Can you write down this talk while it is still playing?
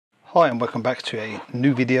Hi and welcome back to a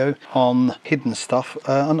new video on hidden stuff.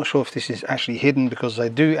 I'm not sure if this is actually hidden because they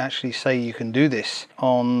do actually say you can do this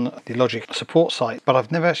on the Logic support site, but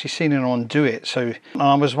I've never actually seen anyone do it. So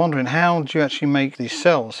I was wondering, how do you actually make these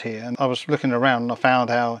cells here? And I was looking around and I found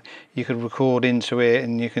how you could record into it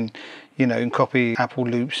and you can, copy Apple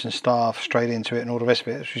loops and stuff straight into it and all the rest of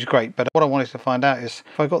it, which is great. But what I wanted to find out is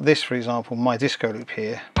if I got this, for example, my disco loop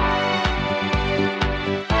here.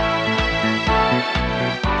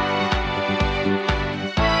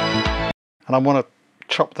 And I want to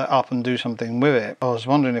chop that up and do something with it. I was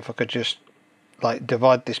wondering if I could just like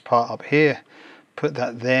divide this part up here, put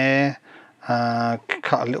that there,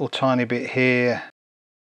 cut a little tiny bit here,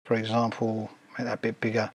 for example, make that a bit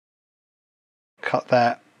bigger, cut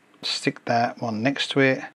that, stick that one next to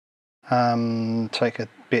it, take a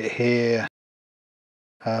bit here,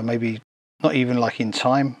 maybe not even like in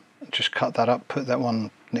time, just cut that up, put that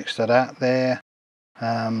one next to that there,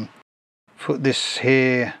 put this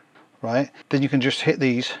here. Right, then you can just hit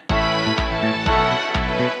these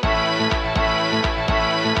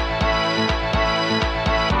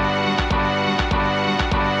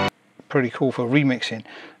pretty cool for remixing.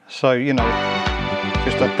 So just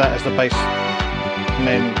add that as the bass,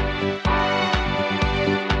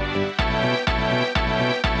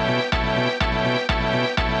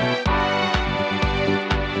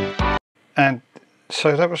 and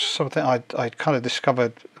so that was something I kind of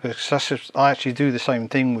discovered, because I actually do the same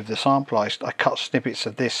thing with the sample. I cut snippets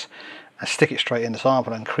of this and stick it straight in the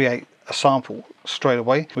sample and create a sample straight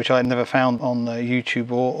away, which I never found on YouTube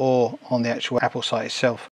or on the actual Apple site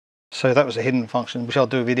itself. So that was a hidden function, which I'll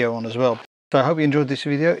do a video on as well. So I hope you enjoyed this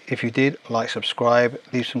video. If you did, like, subscribe,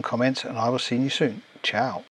 leave some comments, and I will see you soon. Ciao.